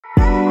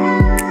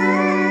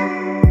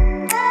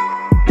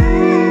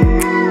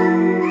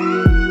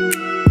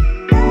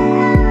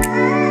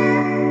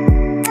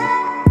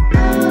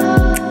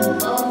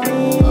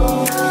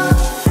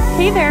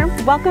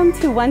Welcome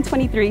to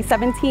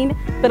 12317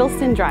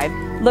 Biddleston Drive,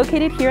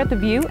 located here at the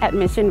View at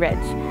Mission Ridge.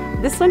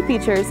 This one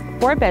features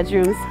 4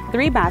 bedrooms,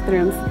 3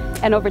 bathrooms,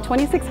 and over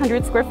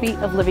 2,600 square feet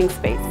of living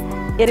space.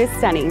 It is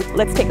stunning.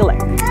 Let's take a look.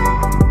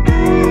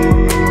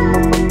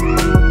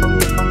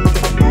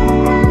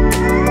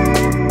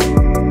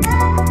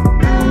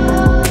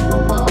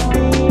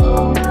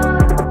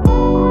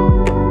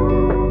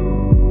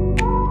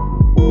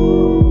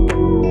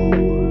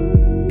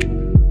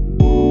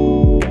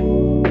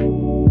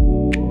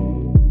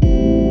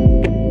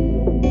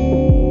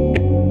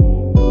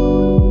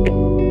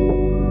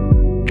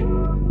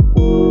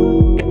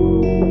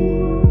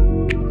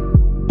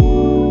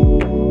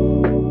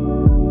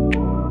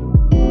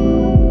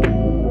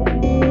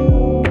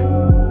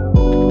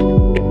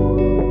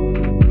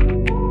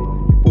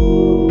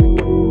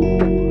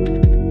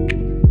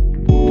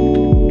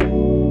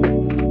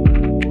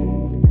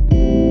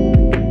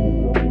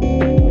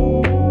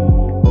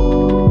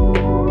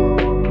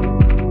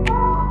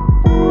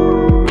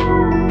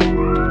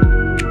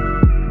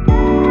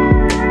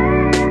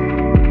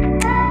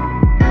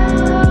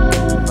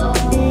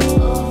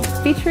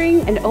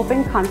 Featuring an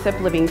open concept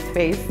living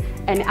space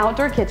and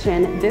outdoor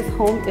kitchen, this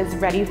home is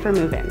ready for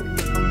move-in.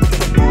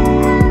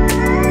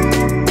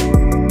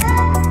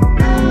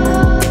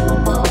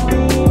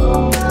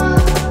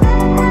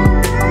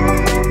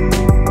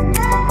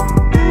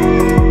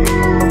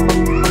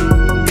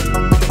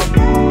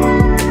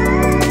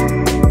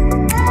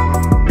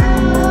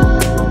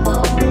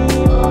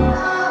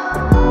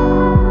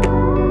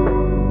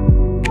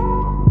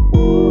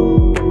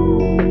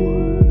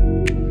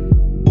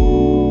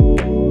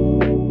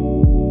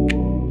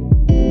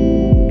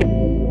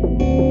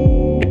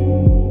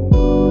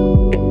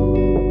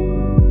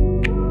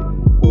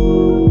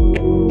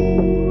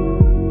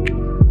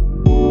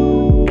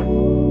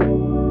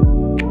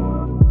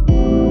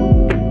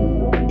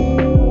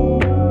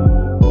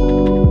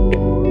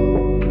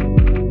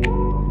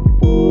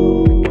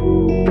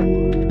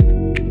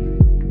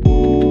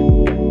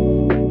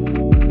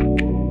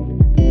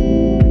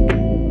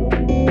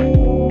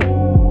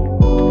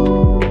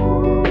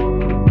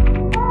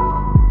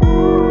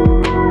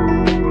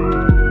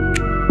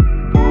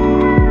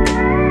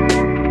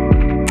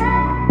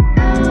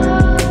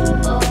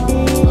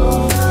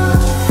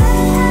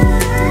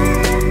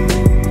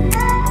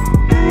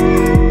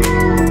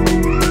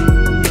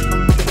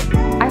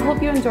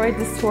 Enjoyed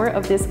this tour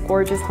of this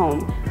gorgeous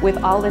home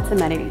with all its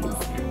amenities.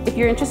 If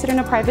you're interested in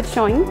a private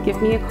showing,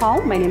 give me a call.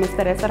 My name is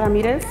Teresa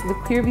Ramirez with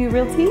Clearview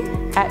Realty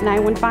at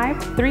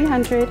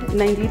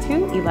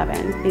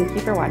 915-300-9211. Thank you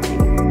for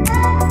watching.